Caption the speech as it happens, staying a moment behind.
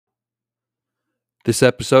This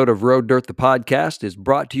episode of Road Dirt the Podcast is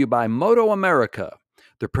brought to you by Moto America,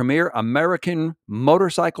 the premier American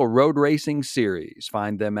motorcycle road racing series.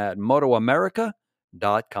 Find them at motoamerica.com.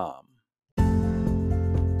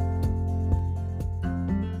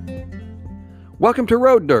 Welcome to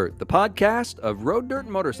Road Dirt, the podcast of Road Dirt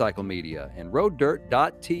Motorcycle Media and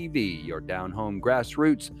RoadDirt.tv, your down-home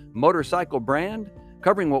grassroots motorcycle brand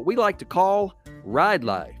covering what we like to call Ride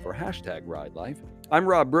Life or hashtag Ride Life. I'm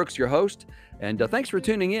Rob Brooks, your host, and thanks for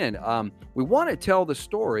tuning in. We want to tell the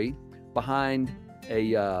story behind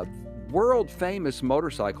a world-famous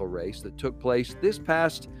motorcycle race that took place this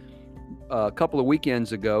past couple of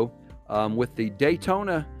weekends ago with the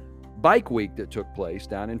Daytona Bike Week that took place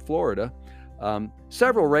down in Florida.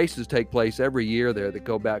 Several races take place every year there that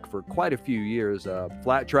go back for quite a few years.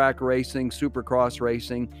 Flat track racing, supercross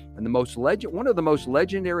racing, and one of the most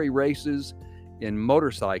legendary races in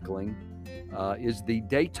motorcycling is the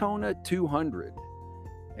Daytona 200.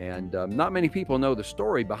 And not many people know the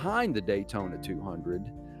story behind the Daytona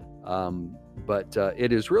 200, but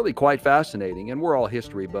it is really quite fascinating. And we're all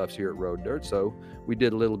history buffs here at Road Dirt, so we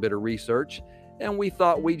did a little bit of research, and we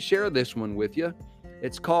thought we'd share this one with you.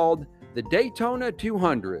 It's called the Daytona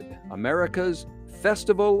 200, America's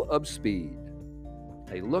Festival of Speed.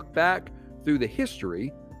 A look back through the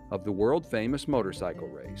history of the world-famous motorcycle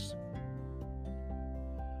race.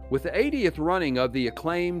 With the 80th running of the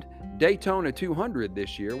acclaimed Daytona 200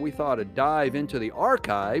 this year, we thought a dive into the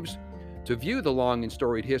archives to view the long and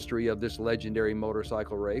storied history of this legendary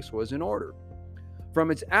motorcycle race was in order.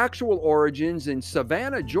 From its actual origins in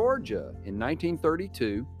Savannah, Georgia in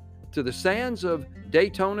 1932, to the sands of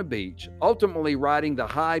Daytona Beach, ultimately riding the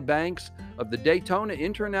high banks of the Daytona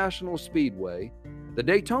International Speedway, the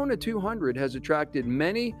Daytona 200 has attracted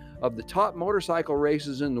many of the top motorcycle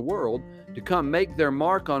races in the world to come make their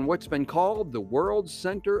mark on what's been called the world's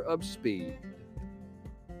center of speed.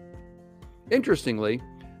 Interestingly,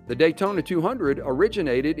 the Daytona 200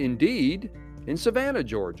 originated indeed in Savannah,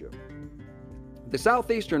 Georgia. The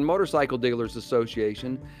Southeastern Motorcycle Dealers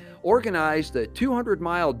Association organized a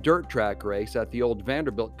 200-mile dirt track race at the old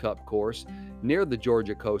Vanderbilt Cup course near the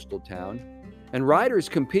Georgia coastal town, and riders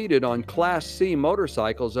competed on Class C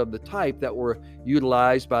motorcycles of the type that were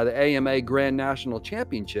utilized by the AMA Grand National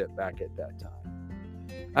Championship back at that time.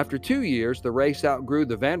 After 2 years, the race outgrew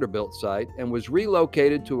the Vanderbilt site and was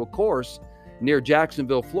relocated to a course near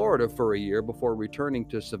Jacksonville, Florida for a year before returning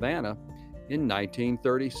to Savannah in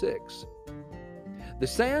 1936. The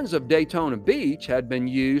sands of Daytona Beach had been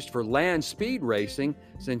used for land speed racing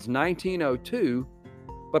since 1902,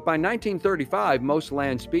 but by 1935, most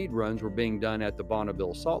land speed runs were being done at the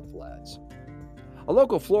Bonneville Salt Flats. A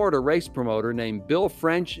local Florida race promoter named Bill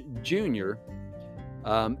French Jr.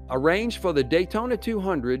 Arranged for the Daytona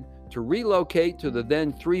 200 to relocate to the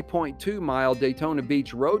then 3.2-mile Daytona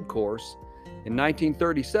Beach road course. In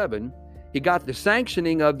 1937, he got the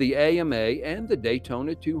sanctioning of the AMA, and the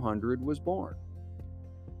Daytona 200 was born.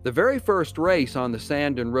 The very first race on the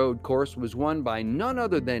sand and road course was won by none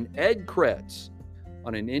other than Ed Kretz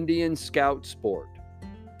on an Indian Scout Sport.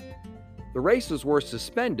 The races were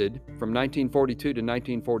suspended from 1942 to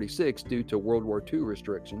 1946 due to World War II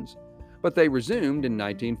restrictions, but they resumed in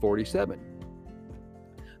 1947.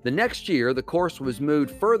 The next year, the course was moved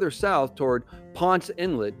further south toward Ponce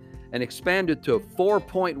Inlet and expanded to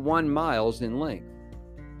 4.1 miles in length.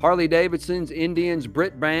 Harley-Davidson's, Indians,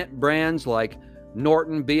 Brit brands like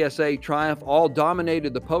Norton, BSA, Triumph all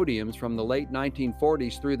dominated the podiums from the late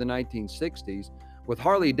 1940s through the 1960s, with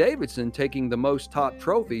Harley-Davidson taking the most top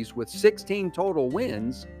trophies with 16 total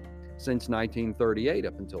wins since 1938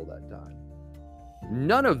 up until that time.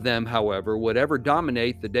 None of them, however, would ever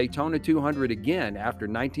dominate the Daytona 200 again after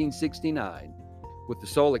 1969, with the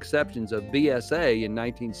sole exceptions of BSA in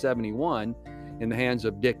 1971 in the hands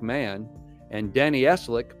of Dick Mann and Danny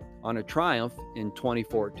Eslick on a Triumph in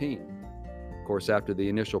 2014. Of course, after the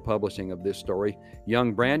initial publishing of this story,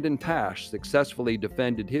 young Brandon Pash successfully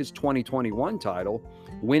defended his 2021 title,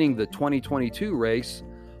 winning the 2022 race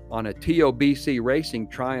on a TOBC Racing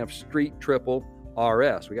Triumph Street Triple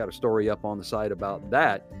RS. We got a story up on the site about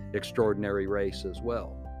that extraordinary race as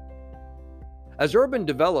well. As urban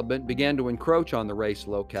development began to encroach on the race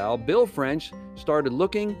locale, Bill French started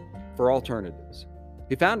looking for alternatives.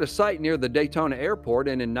 He found a site near the Daytona Airport,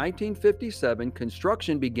 and in 1957,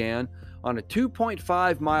 construction began on a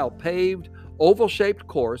 2.5-mile paved, oval-shaped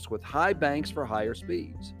course with high banks for higher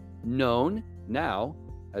speeds, known now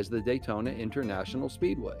as the Daytona International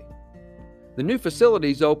Speedway. The new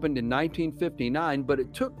facilities opened in 1959, but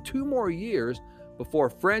it took 2 more years before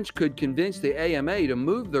French could convince the AMA to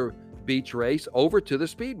move the beach race over to the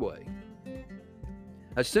Speedway.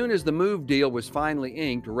 As soon as the MOVE deal was finally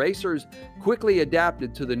inked, racers quickly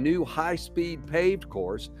adapted to the new high-speed paved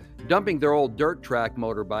course, dumping their old dirt track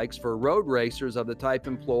motorbikes for road racers of the type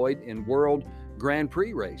employed in World Grand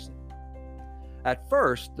Prix racing. At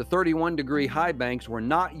first, the 31-degree high banks were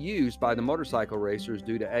not used by the motorcycle racers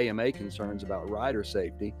due to AMA concerns about rider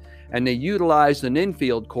safety, and they utilized an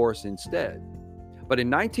infield course instead. But in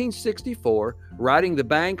 1964, riding the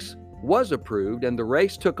banks was approved, and the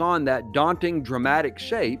race took on that daunting, dramatic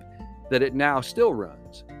shape that it now still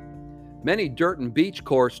runs. Many dirt and beach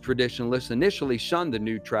course traditionalists initially shunned the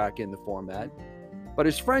new track in the format, but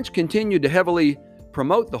as French continued to heavily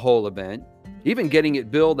promote the whole event, even getting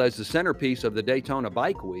it billed as the centerpiece of the Daytona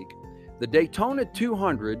Bike Week, the Daytona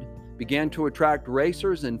 200 began to attract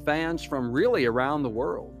racers and fans from really around the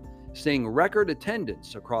world, seeing record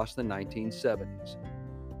attendance across the 1970s.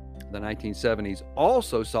 The 1970s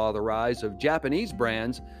also saw the rise of Japanese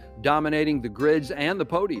brands dominating the grids and the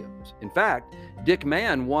podiums. In fact, Dick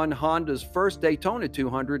Mann won Honda's first Daytona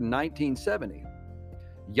 200 in 1970.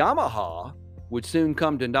 Yamaha would soon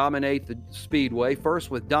come to dominate the speedway, first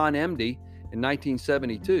with Don Emdy in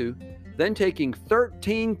 1972, then taking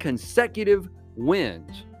 13 consecutive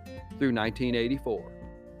wins through 1984.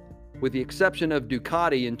 With the exception of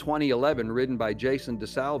Ducati in 2011, ridden by Jason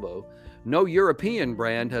DeSalvo, no European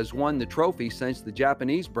brand has won the trophy since the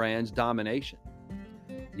Japanese brand's domination.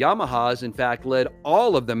 Yamaha has in fact led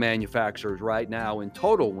all of the manufacturers right now in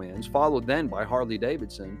total wins, followed then by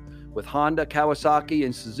Harley-Davidson, with Honda, Kawasaki,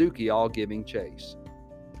 and Suzuki all giving chase.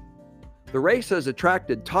 The race has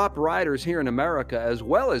attracted top riders here in America as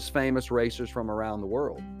well as famous racers from around the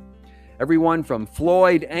world. Everyone from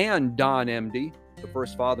Floyd and Don Emdy, the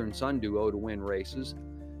first father and son duo to win races,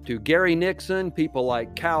 to Gary Nixon, people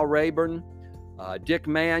like Cal Rayburn, Dick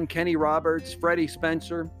Mann, Kenny Roberts, Freddie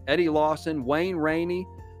Spencer, Eddie Lawson, Wayne Rainey,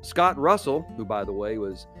 Scott Russell, who by the way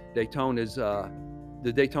was the Daytona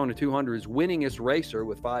 200's winningest racer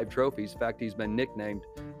with 5 trophies. In fact, he's been nicknamed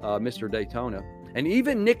Mr. Daytona. And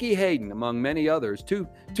even Nicky Hayden, among many others, too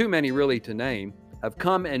many really to name, have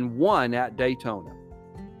come and won at Daytona.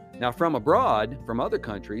 Now from abroad, from other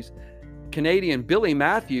countries, Canadian Billy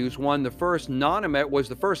Matthews was the first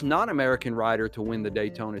non-American rider to win the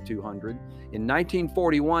Daytona 200 in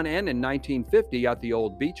 1941 and in 1950 at the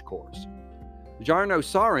old beach course. Jarno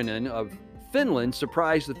Saarinen of Finland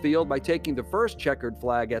surprised the field by taking the first checkered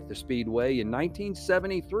flag at the speedway in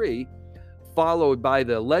 1973, followed by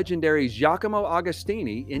the legendary Giacomo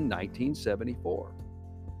Agostini in 1974.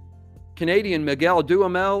 Canadian Miguel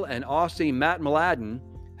Duhamel and Aussie Matt Mladen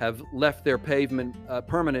have left their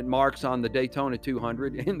permanent marks on the Daytona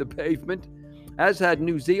 200 in the pavement, as had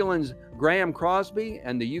New Zealand's Graham Crosby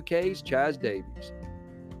and the UK's Chaz Davies.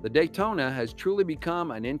 The Daytona has truly become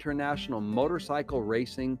an international motorcycle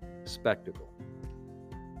racing spectacle.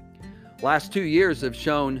 Last 2 years have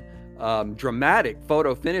shown dramatic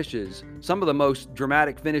photo finishes, some of the most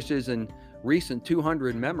dramatic finishes in recent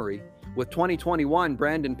 200 memory, with 2021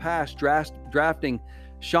 Brandon Pass drafting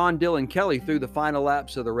Sean Dillon Kelly through the final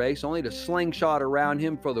laps of the race, only to slingshot around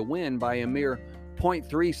him for the win by a mere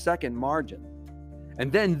 0.3 second margin.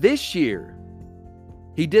 And then this year,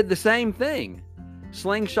 he did the same thing,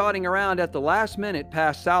 slingshotting around at the last minute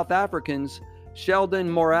past South Africans Sheldon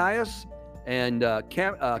Moraes and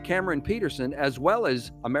Cameron Peterson, as well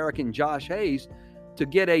as American Josh Hayes, to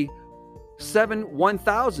get a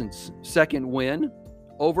 7/1000th second win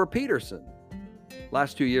over Peterson.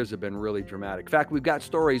 Last 2 years have been really dramatic. In fact, we've got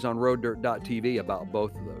stories on RoadDirt.tv about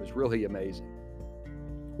both of those. Really amazing.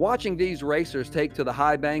 Watching these racers take to the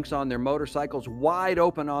high banks on their motorcycles wide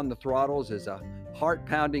open on the throttles is a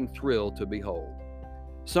heart-pounding thrill to behold.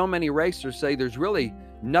 So many racers say there's really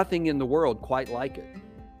nothing in the world quite like it.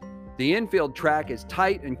 The infield track is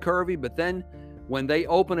tight and curvy, but then when they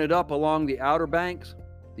open it up along the outer banks,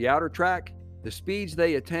 the outer track, the speeds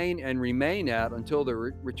they attain and remain at until the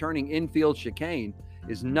returning infield chicane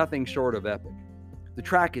is nothing short of epic. The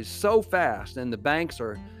track is so fast and the banks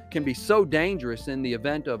can be so dangerous in the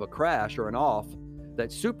event of a crash or an off that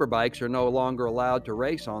superbikes are no longer allowed to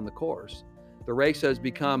race on the course. The race has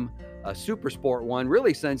become a super sport one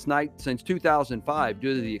really since 2005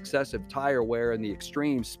 due to the excessive tire wear and the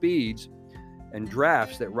extreme speeds and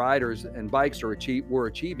drafts that riders and bikes were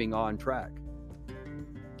achieving on track.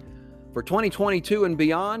 For 2022 and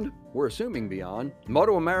beyond, we're assuming beyond,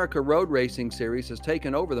 Moto America Road Racing Series has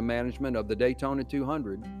taken over the management of the Daytona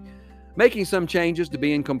 200, making some changes to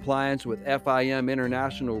be in compliance with FIM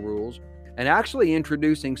international rules, and actually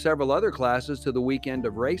introducing several other classes to the weekend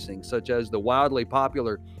of racing, such as the wildly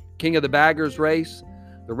popular King of the Baggers race,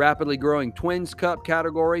 the rapidly growing Twins Cup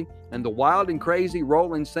category, and the wild and crazy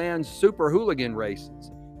Rolling Sands Super Hooligan races,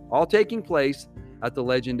 all taking place at the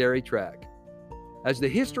legendary track. As the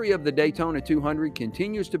history of the Daytona 200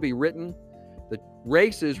 continues to be written, the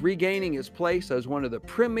race is regaining its place as one of the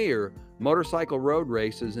premier motorcycle road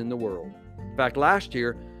races in the world. In fact, last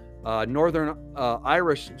year, Northern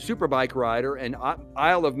Irish superbike rider and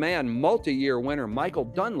Isle of Man multi-year winner Michael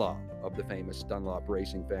Dunlop, of the famous Dunlop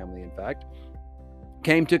racing family, in fact,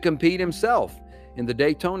 came to compete himself in the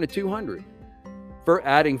Daytona 200, for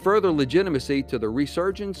adding further legitimacy to the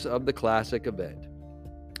resurgence of the classic event.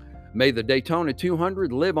 May the Daytona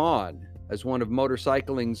 200 live on as one of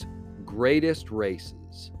motorcycling's greatest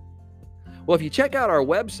races. Well, if you check out our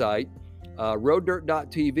website,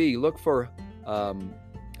 roaddirt.tv, look for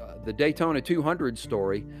the Daytona 200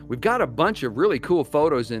 story. We've got a bunch of really cool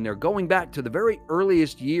photos in there going back to the very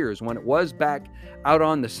earliest years when it was back out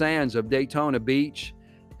on the sands of Daytona Beach,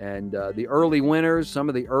 and the early winners, some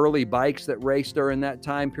of the early bikes that raced during that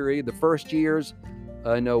time period, the first years,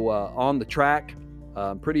 on the track.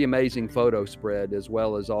 Pretty amazing photo spread, as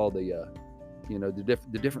well as all the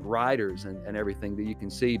the different riders and everything that you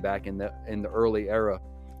can see back in the early era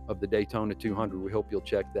of the Daytona 200. We hope you'll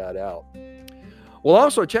check that out. Well,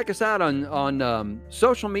 also check us out on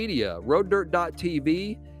social media.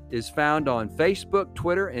 RoadDirt.tv is found on Facebook,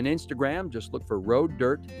 Twitter, and Instagram. Just look for Road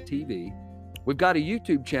Dirt TV. We've got a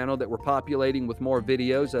YouTube channel that we're populating with more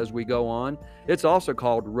videos as we go on. It's also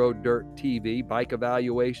called Road Dirt TV. Bike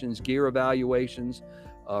evaluations, gear evaluations,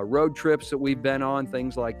 road trips that we've been on,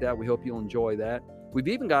 things like that. We hope you'll enjoy that. We've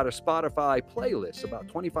even got a Spotify playlist, about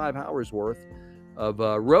 25 hours worth of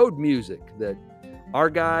road music that our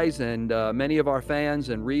guys and many of our fans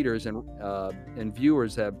and readers and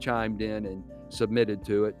viewers have chimed in and submitted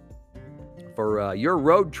to it for your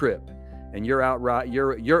road trip and your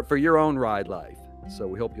for your own ride life. So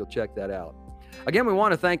we hope you'll check that out. Again, we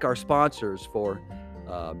want to thank our sponsors for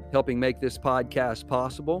helping make this podcast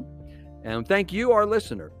possible. And thank you, our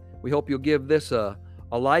listener. We hope you'll give this a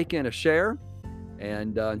like and a share.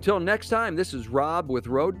 And until next time, this is Rob with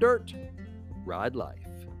Road Dirt. Ride Life.